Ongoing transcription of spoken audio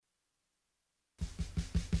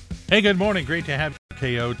Hey, good morning. Great to have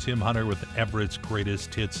you. KO, Tim Hunter with Everett's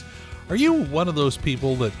Greatest Hits. Are you one of those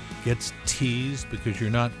people that gets teased because you're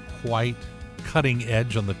not quite cutting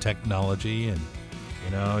edge on the technology and,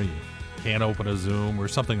 you can't open a Zoom or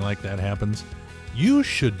something like that happens? You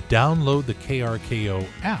should download the KRKO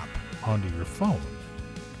app onto your phone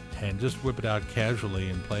and just whip it out casually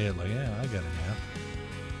and play it like, yeah, I got an app.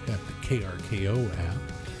 Got the KRKO app.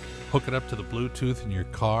 Hook it up to the Bluetooth in your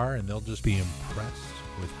car, and they'll just be impressed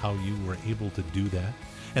with how you were able to do that.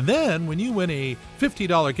 And then when you win a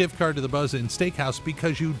 $50 gift card to the Buzz Inn Steakhouse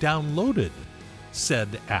because you downloaded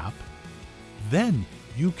said app, then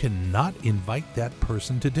you cannot invite that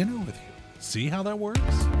person to dinner with you. See how that works?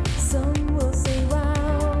 Some will say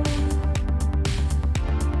wow,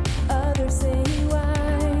 others say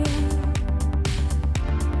why.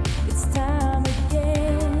 It's time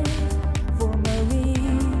again for Maury,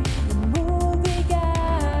 the movie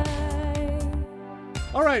guy.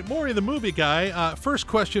 All right, Maury, the movie guy. First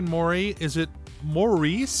question, Maury, is it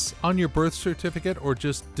Maurice on your birth certificate, or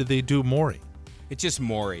just did they do Maury? It's just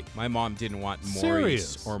Maury. My mom didn't want Maurice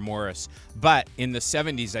Serious? or Morris. But in the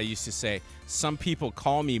 70s, I used to say, some people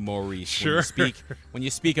call me Maurice Sure. when you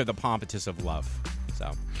speak of the pompatus of love.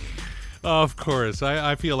 So Of course.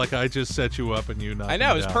 I feel like I just set you up and you knocked I know,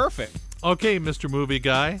 me it was down. perfect. Okay, Mr. Movie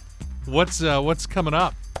Guy, what's coming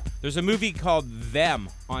up? There's a movie called Them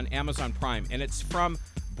on Amazon Prime, and it's from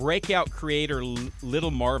breakout creator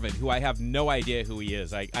Little Marvin, who I have no idea who he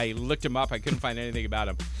is. I looked him up. I couldn't find anything about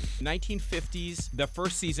him. 1950s, the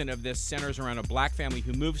first season of this centers around a black family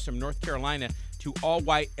who moves from North Carolina to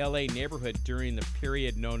all-white L.A. neighborhood during the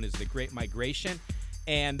period known as the Great Migration.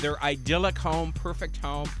 And their idyllic home, perfect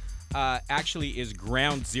home, actually is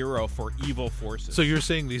ground zero for evil forces. So you're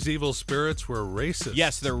saying these evil spirits were racist?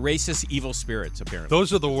 Yes, they're racist evil spirits, apparently.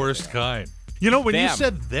 Those are the worst kind. You know, when you Them.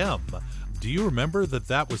 said them, do you remember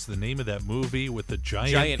that was the name of that movie with the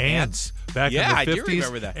giant ants back Yeah, in the 50s? I do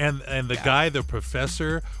remember that. And the guy, the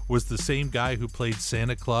professor, was the same guy who played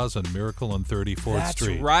Santa Claus on Miracle on 34th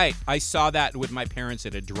Street. That's right. I saw that with my parents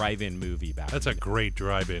at a drive-in movie back. That's a great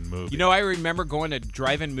drive-in movie. You know, I remember going to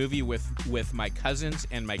drive-in movie with my cousins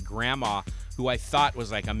and my grandma, who I thought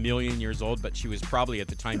was like a million years old, but she was probably at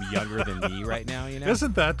the time younger than me right now. You know,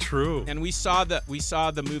 Isn't that true? and we saw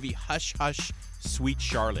the movie Hush Hush, Sweet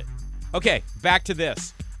Charlotte. Okay, back to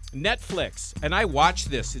this. Netflix, and I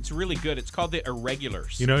watched this. It's really good. It's called The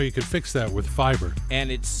Irregulars. You know, you could fix that with fiber.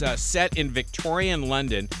 And it's set in Victorian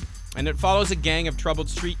London, and it follows a gang of troubled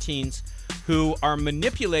street teens who are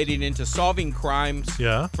manipulated into solving crimes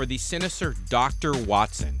Yeah. for the sinister Dr.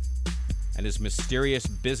 Watson and his mysterious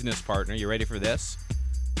business partner. You ready for this?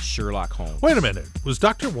 Sherlock Holmes. Wait a minute. Was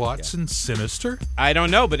Dr. Watson sinister? I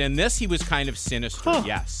don't know, but in this he was kind of sinister. Huh.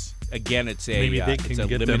 Yes. Again, it's a Maybe they it's can a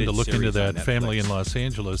get them limited to look into series on that family Netflix. in Los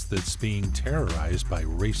Angeles that's being terrorized by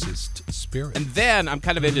racist spirits. And then I'm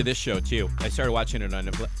kind of into this show too. I started watching it on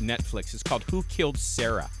Netflix. It's called Who Killed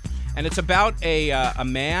Sarah, and it's about a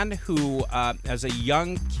man who, as a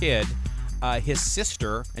young kid, his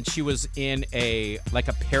sister, and she was in a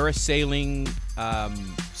parasailing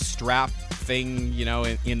strap thing,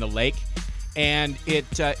 in the lake, and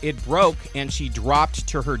it broke, and she dropped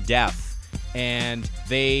to her death. And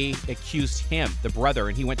they accused him, the brother,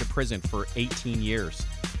 and he went to prison for 18 years.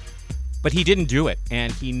 But he didn't do it,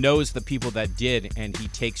 and he knows the people that did, and he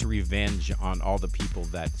takes revenge on all the people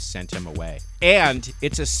that sent him away. And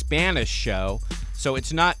it's a Spanish show, so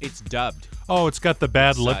it's dubbed. Oh, it's got the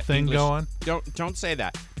bad It's, lip thing English. going? Don't say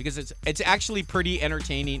that, because it's actually pretty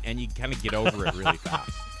entertaining, and you kind of get over it really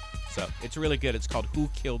fast. So it's really good. It's called Who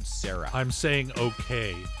Killed Sarah. I'm saying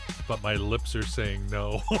okay, but my lips are saying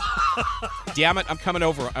no. Damn it, I'm coming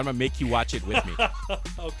over. I'm going to make you watch it with me.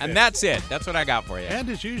 Okay. And that's it. That's what I got for you. And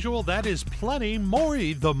as usual, that is plenty.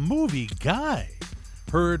 Maury, the movie guy.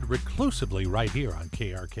 Heard reclusively right here on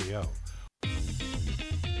KRKO.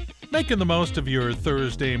 Making the most of your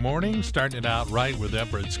Thursday morning, starting it out right with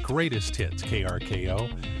Everett's Greatest Hits, KRKO.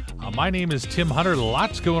 My name is Tim Hunter.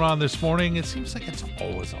 Lots going on this morning. It seems like it's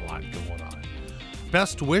always a lot going on.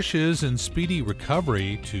 Best wishes and speedy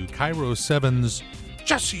recovery to Cairo 7's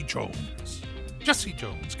Jesse Jones. Jesse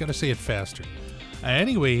Jones. Got to say it faster.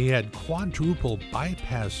 Anyway, he had quadruple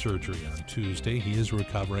bypass surgery on Tuesday. He is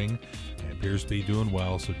recovering and appears to be doing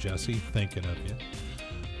well. So, Jesse, thinking of you.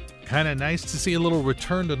 Kind of nice to see a little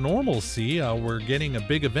return to normalcy. We're getting a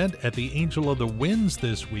big event at the Angel of the Winds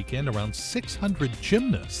this weekend. Around 600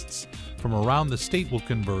 gymnasts from around the state will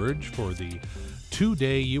converge for the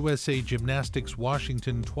two-day USA Gymnastics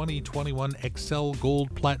Washington 2021 Excel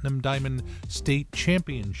Gold Platinum Diamond State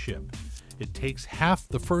Championship. It takes half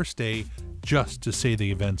the first day just to say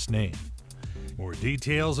the event's name. More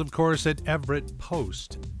details, of course, at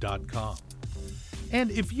everettpost.com. And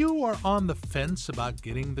if you are on the fence about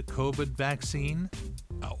getting the COVID vaccine,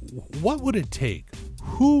 what would it take?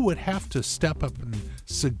 Who would have to step up and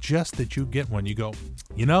suggest that you get one? You go,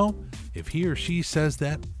 if he or she says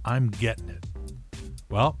that, I'm getting it.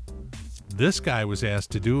 Well, this guy was asked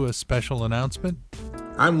to do a special announcement.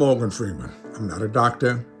 I'm Morgan Freeman. I'm not a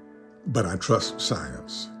doctor, but I trust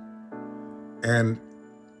science. And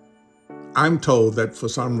I'm told that for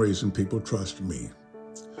some reason people trust me.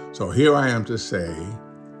 So here I am to say,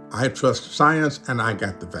 I trust science and I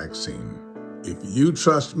got the vaccine. If you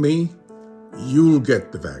trust me, you'll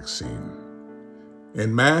get the vaccine.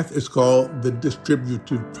 In math, it's called the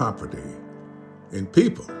distributive property. In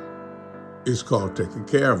people, it's called taking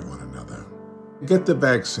care of one another. Get the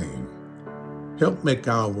vaccine. Help make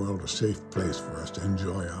our world a safe place for us to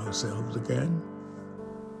enjoy ourselves again.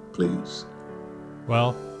 Please.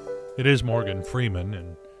 Well, it is Morgan Freeman,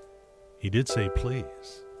 and he did say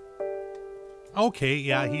please. Okay,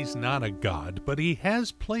 yeah, he's not a god, but he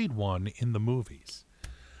has played one in the movies.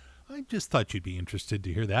 I just thought you'd be interested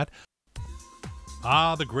to hear that.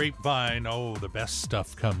 The grapevine. Oh, the best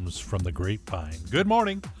stuff comes from the grapevine. Good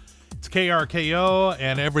morning. It's KRKO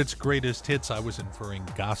and Everett's Greatest Hits. I was inferring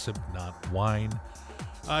gossip, not wine.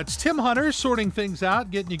 It's Tim Hunter sorting things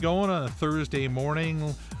out, getting you going on a Thursday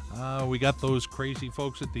morning. We got those crazy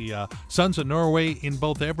folks at the Sons of Norway in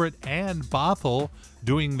both Everett and Bothell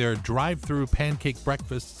doing their drive-through pancake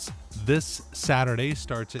breakfasts this Saturday.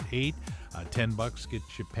 Starts at 8. $10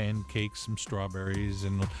 gets you pancakes, some strawberries,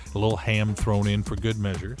 and a little ham thrown in for good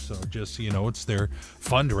measure. So just so you know, it's their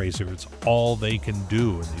fundraiser. It's all they can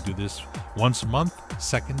do. And they do this once a month,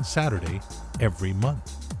 second Saturday every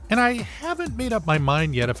month. And I haven't made up my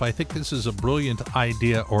mind yet if I think this is a brilliant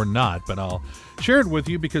idea or not, but I'll share it with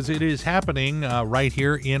you because it is happening right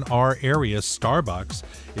here in our area. Starbucks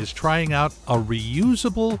is trying out a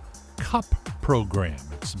reusable cup program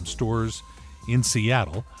at some stores in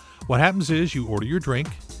Seattle. What happens is you order your drink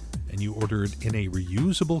and you order it in a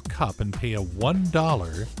reusable cup and pay a $1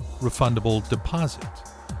 refundable deposit.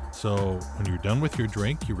 So when you're done with your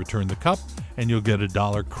drink, you return the cup and you'll get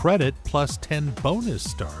 $1 credit plus 10 bonus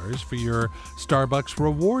stars for your Starbucks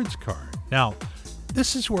rewards card. Now,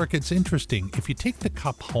 this is where it gets interesting. If you take the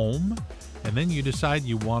cup home and then you decide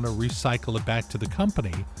you want to recycle it back to the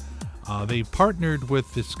company, they've partnered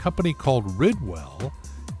with this company called Ridwell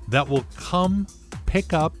that will come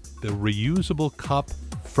pick up the reusable cup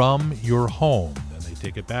from your home. Then they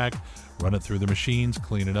take it back, run it through the machines,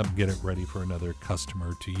 clean it up, get it ready for another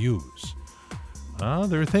customer to use.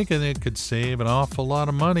 They're thinking it could save an awful lot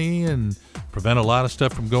of money and prevent a lot of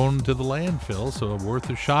stuff from going to the landfill, so worth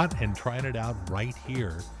a shot and trying it out right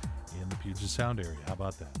here in the Puget Sound area. How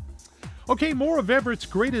about that? Okay, more of Everett's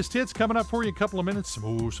Greatest Hits coming up for you in a couple of minutes.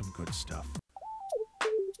 Some good stuff.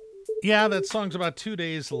 Yeah, that song's about 2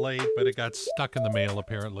 days late, but it got stuck in the mail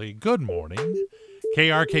apparently. Good morning.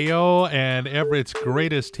 KRKO and Everett's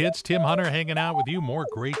Greatest Hits. Tim Hunter hanging out with you. More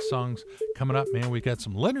great songs coming up, man. We got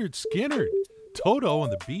some Leonard Skinner, Toto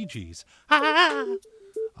and the Bee Gees.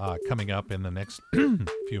 Coming up in the next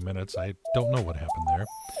few minutes. I don't know what happened there.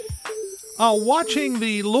 Watching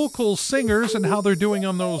the local singers and how they're doing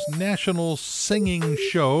on those national singing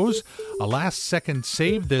shows. A last-second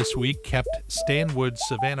save this week kept Stanwood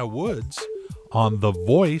Savannah Woods on The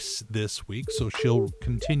Voice this week, so she'll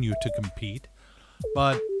continue to compete.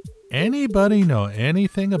 But anybody know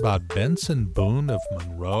anything about Benson Boone of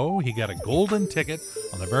Monroe? He got a golden ticket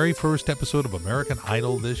on the very first episode of American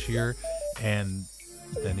Idol this year, and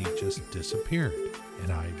then he just disappeared.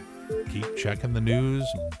 And I keep checking the news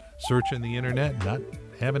and searching the internet, not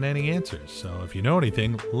having any answers. So if you know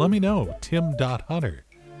anything, let me know.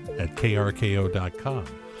 tim.hunter@krko.com.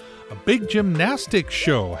 A big gymnastics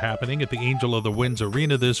show happening at the Angel of the Winds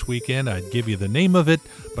Arena this weekend. I'd give you the name of it,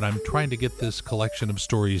 but I'm trying to get this collection of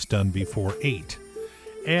stories done before 8.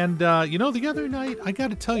 And, the other night, I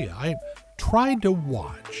got to tell you, I tried to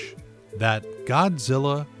watch that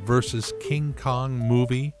Godzilla versus King Kong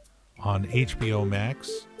movie on HBO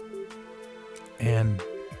Max. And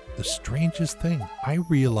the strangest thing, I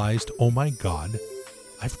realized, oh my God,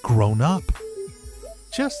 I've grown up.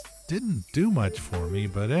 Just didn't do much for me,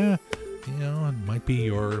 but it might be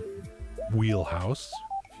your wheelhouse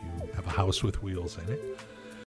if you have a house with wheels in it.